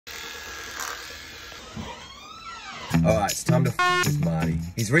Alright, it's time to f with Marty.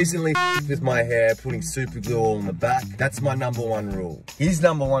 He's recently f with my hair, putting super glue all on the back. That's my #1 rule. His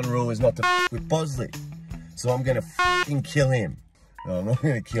 #1 rule is not to f with Bosley. So I'm gonna f***ing kill him. No, I'm not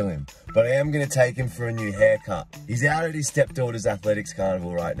gonna kill him, but I am gonna take him for a new haircut. He's out at his stepdaughter's athletics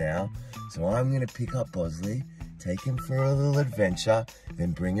carnival right now, so I'm gonna pick up Bosley, take him for a little adventure,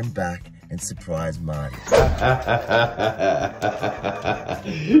 then bring him back and surprise Marty.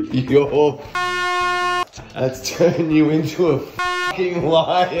 You're Let's turn you into a fucking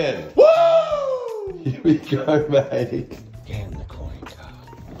lion. Woo! Here we go, mate. Get in the coin car.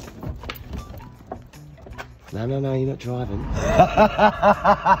 No, you're not driving.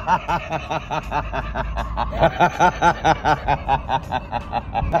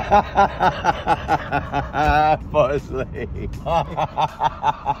 Bosley.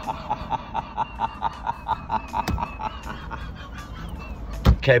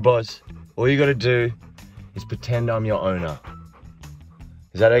 Okay, boss. All you gotta do is pretend I'm your owner.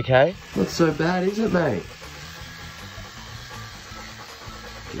 Is that okay? Not so bad, is it, mate?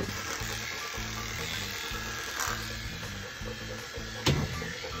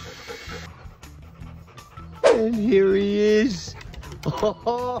 And here he is.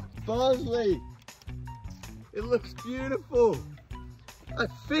 Oh, Bosley. It looks beautiful. I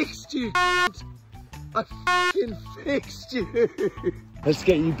fixed you. I fucking fixed you. Let's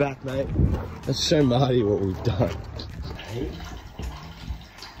get you back, mate. Let's show Marty what we've done. Hey.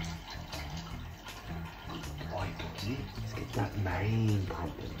 Let's get that mane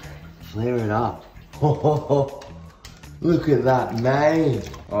pumping. Flare it up. Oh, look at that mane.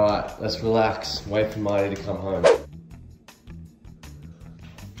 All right, let's relax. Wait for Marty to come home.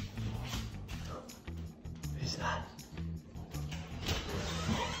 Who's that?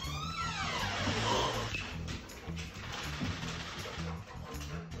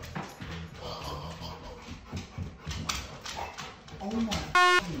 Oh my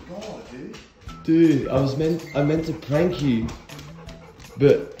god, dude. Dude, I meant to prank you,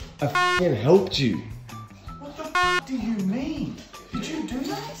 but I f***ing helped you. What the f*** do you mean? Did you do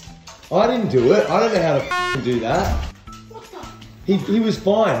that? I didn't do it. I don't know how to f***ing do that. What the? He was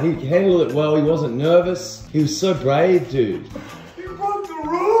fine. He handled it well. He wasn't nervous. He was so brave, dude. You broke the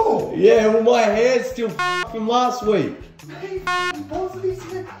rule! Yeah, well, my hair's still from last week. Hey, Bosley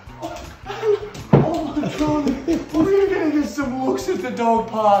said, oh my god, we're gonna get some looks at the dog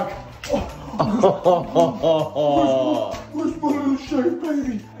park. Where's my little shave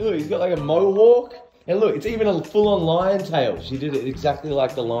baby? Look, he's got like a mohawk. And look, it's even a full-on lion tail. She did it exactly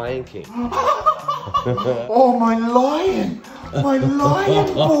like the Lion King. Oh, my lion! My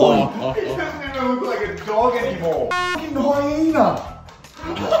lion boy! He doesn't even look like a dog anymore. Fucking hyena! I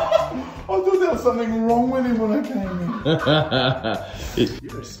thought there was something wrong with him when I came in.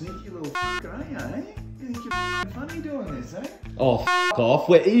 You're a sneaky little fucker, eh? You think you're funny doing this, eh? Oh, f off.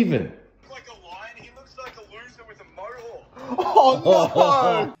 We're even. Like a lion, he looks like a loser with a mohawk. Oh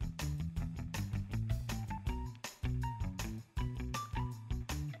no!